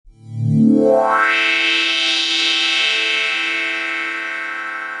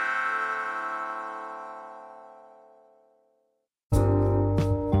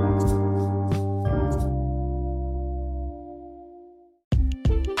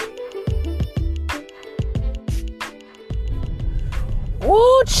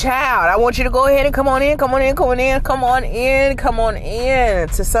child, I want you to go ahead and come on in to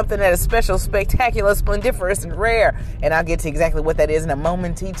something that is special, spectacular, splendiferous, and rare. And I'll get to exactly what that is in a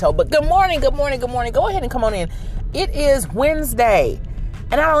momentito. But good morning. Go ahead and come on in. It is Wednesday.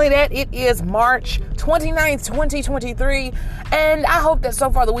 And not only that, it is March 29th, 2023. And I hope that so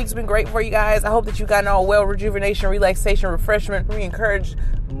far the week's been great for you guys. I hope that you've gotten all well, rejuvenation, relaxation, refreshment, re-encouraged,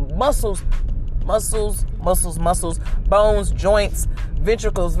 muscles, bones, joints,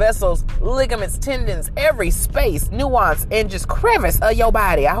 ventricles, vessels, ligaments, tendons, every space, nuance, and just crevice of your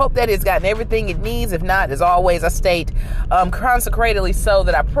body. I hope that it's gotten everything it needs. If not, as always, I state consecratedly so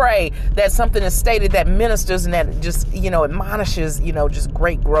that I pray that something is stated that ministers and that just, admonishes, just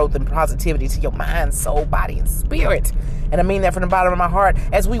great growth and positivity to your mind, soul, body, and spirit. And I mean that from the bottom of my heart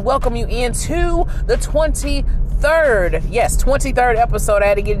as we welcome you into the 23rd episode. I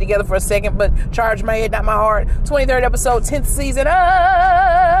had to get it together for a second, but charge my head, not my heart. 23rd episode, 10th season of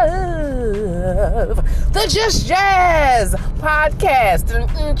the Just Jazz podcast.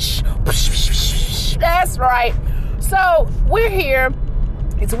 That's right. So we're here.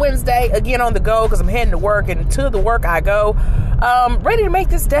 It's Wednesday, again on the go because I'm heading to work, and to the work I go. Ready to make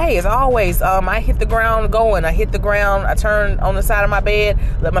this day as always. I hit the ground going. I turn on the side of my bed,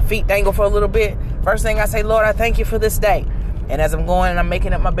 let my feet dangle for a little bit. First thing I say, Lord, I thank you for this day. And as I'm going and I'm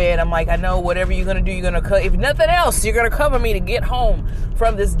making up my bed, I'm like, I know whatever you're going to do, you're going to if nothing else, you're going to cover me to get home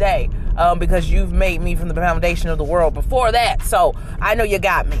from this day. Because you've made me from the foundation of the world before that. So I know you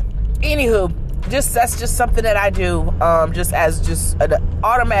got me. Anywho, that's just something that I do, just as an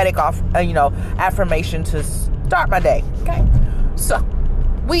automatic affirmation to start my day. Okay. So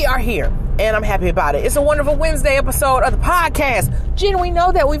we are here and I'm happy about it. It's a wonderful Wednesday episode of the podcast. Jen, we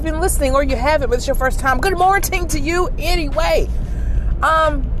know that we've been listening, or you haven't, but it's your first time. Good morning to you anyway.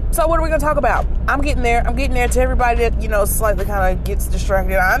 So what are we going to talk about? I'm getting there to everybody that, slightly kind of gets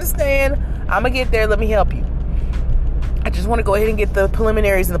distracted. I understand. I'm going to get there. Let me help you. I just want to go ahead and get the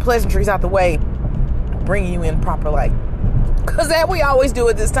preliminaries and the pleasantries out the way, bringing you in proper light. Because that we always do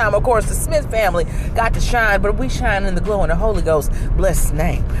at this time. Of course, the Smith family got to shine, but we shine in the glow in the Holy Ghost. Bless his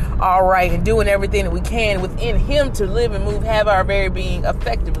name. All right, and doing everything that we can within him to live and move, have our very being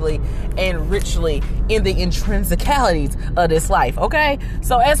effectively and richly in the intrinsicalities of this life, okay?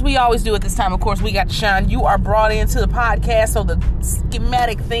 So as we always do at this time, of course, we got to shine. You are brought into the podcast, so the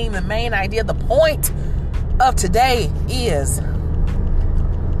schematic theme, the main idea, the point of today is,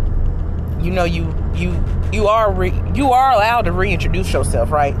 you are allowed to reintroduce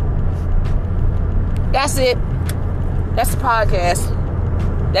yourself, right? That's it. That's the podcast.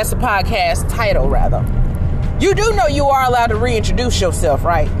 That's the podcast title, rather. You do know you are allowed to reintroduce yourself,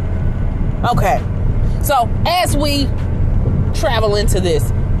 right? Okay. So as we travel into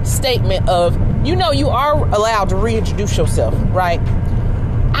this statement of, you are allowed to reintroduce yourself, right?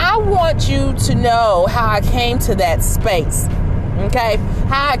 I want you to know how I came to that space. Okay,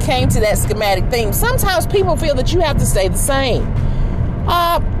 how I came to that schematic thing. Sometimes people feel that you have to stay the same.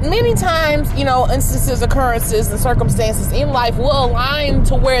 Many times, instances, occurrences, and circumstances in life will align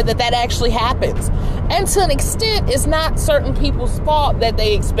to where that actually happens. And to an extent, it's not certain people's fault that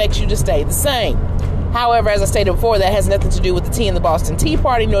they expect you to stay the same. However, as I stated before, that has nothing to do with the tea in the Boston Tea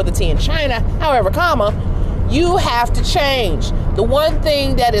Party, nor the tea in China. However, you have to change. The one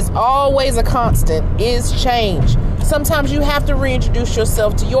thing that is always a constant is change. Sometimes you have to reintroduce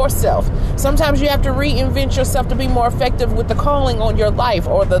yourself to yourself. Sometimes you have to reinvent yourself to be more effective with the calling on your life,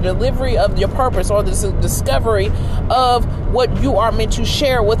 or the delivery of your purpose, or the discovery of what you are meant to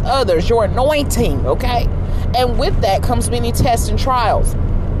share with others, your anointing, okay? And with that comes many tests and trials,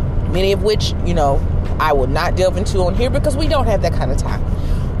 many of which, I will not delve into on here because we don't have that kind of time.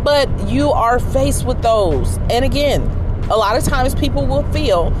 But you are faced with those. And again, a lot of times people will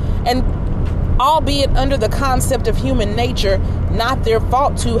feel, and albeit under the concept of human nature, not their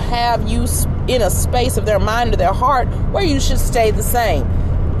fault to have you in a space of their mind or their heart where you should stay the same.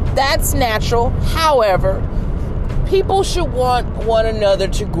 That's natural. However, people should want one another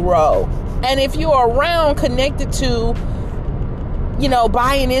to grow. And if you are around connected to,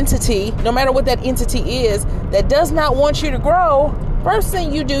 by an entity, no matter what that entity is, that does not want you to grow, first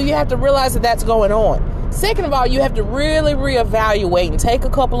thing you do, you have to realize that that's going on. Second of all, you have to really reevaluate and take a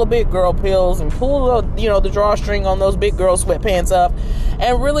couple of big girl pills and pull the drawstring on those big girl sweatpants up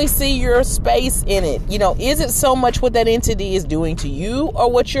and really see your space in it. Is it so much what that entity is doing to you,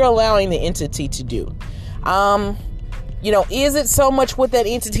 or what you're allowing the entity to do? Is it so much what that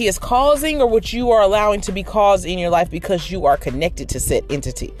entity is causing, or what you are allowing to be caused in your life because you are connected to said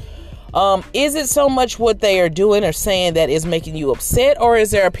entity? Is it so much what they are doing or saying that is making you upset, or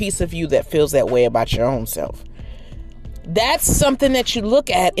is there a piece of you that feels that way about your own self? That's something that you look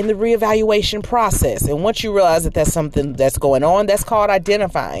at in the reevaluation process. And once you realize that that's something that's going on, that's called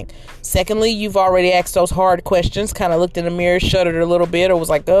identifying. Secondly, you've already asked those hard questions, kind of looked in the mirror, shuddered a little bit, or was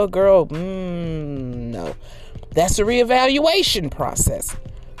like, oh, girl, no. That's the reevaluation process.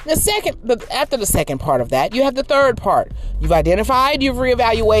 After the second part of that, you have the third part. You've identified, you've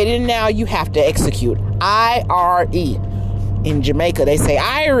reevaluated, and now you have to execute. I-R-E. In Jamaica, they say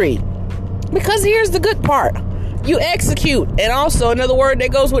IRE. Because here's the good part. You execute. And also another word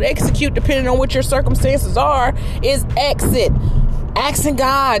that goes with execute, depending on what your circumstances are, is exit. Asking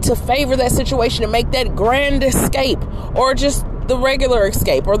God to favor that situation and make that grand escape, or just the regular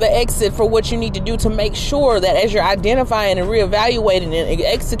escape or the exit for what you need to do to make sure that as you're identifying and reevaluating and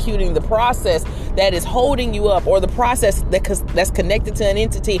executing the process that is holding you up, or the process that's connected to an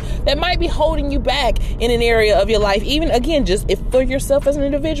entity that might be holding you back in an area of your life, even again, just if for yourself as an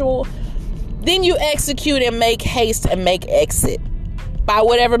individual, then you execute and make haste and make exit by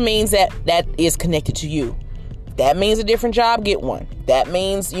whatever means that is connected to you. That means a different job, get one. That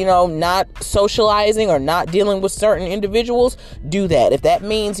means, not socializing or not dealing with certain individuals, do that. If that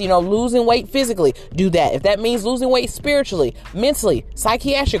means, losing weight physically, do that. If that means losing weight spiritually, mentally,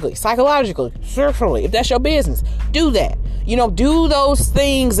 psychiatrically, psychologically, spiritually, if that's your business, do that. Do those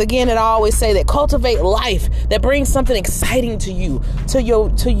things, again, and I always say that cultivate life that brings something exciting to you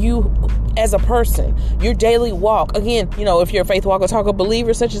as a person, your daily walk. Again, if you're a faith walker, talk a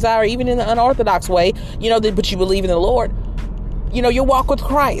believer such as I, or even in the unorthodox way, but you believe in the Lord, your walk with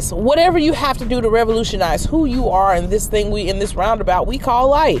Christ, whatever you have to do to revolutionize who you are in this thing in this roundabout we call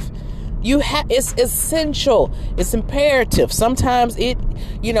life. It's essential. It's imperative. Sometimes it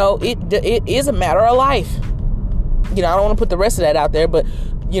is a matter of life. I don't want to put the rest of that out there, but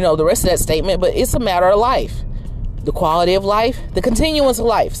the rest of that statement, but it's a matter of life. The quality of life, the continuance of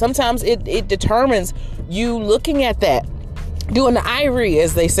life. Sometimes it determines you looking at that, doing the IRE,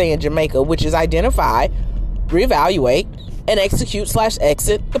 as they say in Jamaica, which is identify, reevaluate, and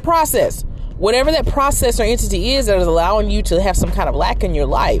execute/exit the process. Whatever that process or entity is that is allowing you to have some kind of lack in your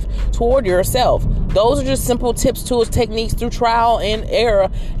life toward yourself. Those are just simple tips, tools, techniques through trial and error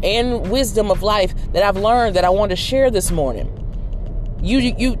and wisdom of life that I've learned that I want to share this morning.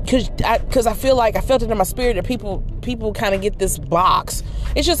 Because I felt it in my spirit that people kind of get this box.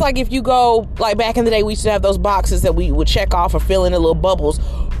 It's just like if you go, like back in the day, we used to have those boxes that we would check off or fill in the little bubbles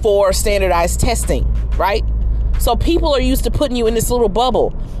for standardized testing, right? So people are used to putting you in this little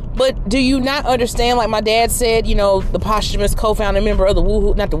bubble. But do you not understand, like my dad said, the posthumous co-founder member of the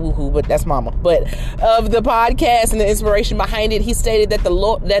Woohoo, not the Woohoo, but that's mama, but of the podcast and the inspiration behind it, he stated that the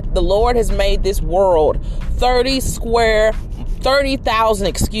Lord has made this world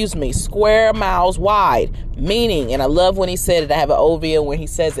 30,000 square miles wide, meaning, and I love when he said it, I have an OVA when he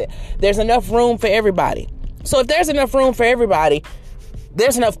says it, there's enough room for everybody. So if there's enough room for everybody,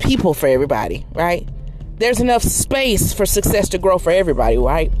 there's enough people for everybody, right? There's enough space for success to grow for everybody,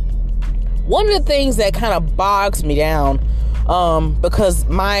 right? One of the things that kind of bogs me down, because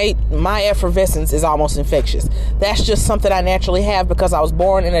my effervescence is almost infectious. That's just something I naturally have because I was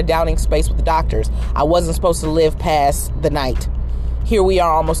born in a doubting space with the doctors. I wasn't supposed to live past the night. Here we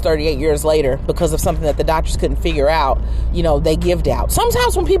are almost 38 years later because of something that the doctors couldn't figure out. They give doubt.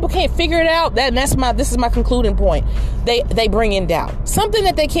 Sometimes when people can't figure it out, this is my concluding point. They bring in doubt. Something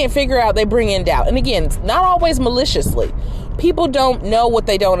that they can't figure out, they bring in doubt. And again, not always maliciously. People don't know what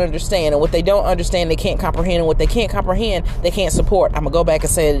they don't understand, and what they don't understand, they can't comprehend, and what they can't comprehend, they can't support. I'm going to go back and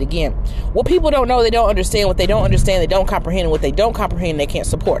say it again. What people don't know, they don't understand. What they don't understand, they don't comprehend, and what they don't comprehend, they can't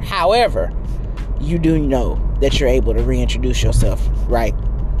support. However, you do know that you're able to reintroduce yourself, right?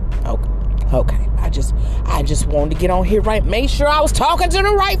 Okay. I just wanted to get on here, right? Make sure I was talking to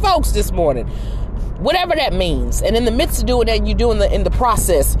the right folks this morning. Whatever that means. And in the midst of doing that, you do in the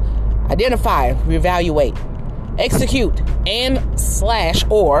process, identify, reevaluate, execute, and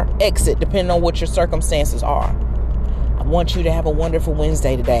 /or exit, depending on what your circumstances are. I want you to have a wonderful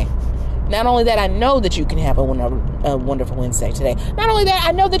Wednesday today. Not only that, I know that you can have a wonderful Wednesday today. Not only that,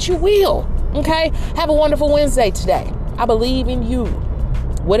 I know that you will. Okay? Have a wonderful Wednesday today. I believe in you.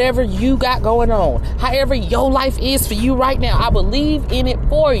 Whatever you got going on, however your life is for you right now, I believe in it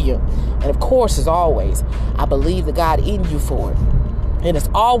for you. And of course, as always, I believe the God in you for it. And it's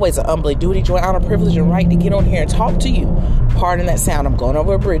always an humbly duty, joy, honor, privilege, and right to get on here and talk to you. Pardon that sound. I'm going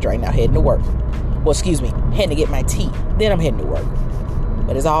over a bridge right now, heading to work. Well, excuse me, heading to get my tea. Then I'm heading to work.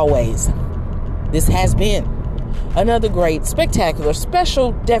 But as always, this has been another great, spectacular,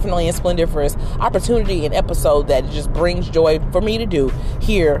 special, definitely and splendiferous opportunity and episode that just brings joy for me to do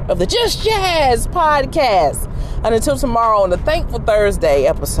here of the Just Jazz podcast. And until tomorrow on the Thankful Thursday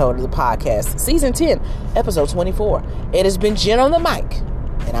episode of the podcast, Season 10, Episode 24, it has been Jen on the mic,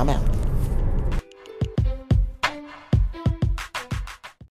 and I'm out.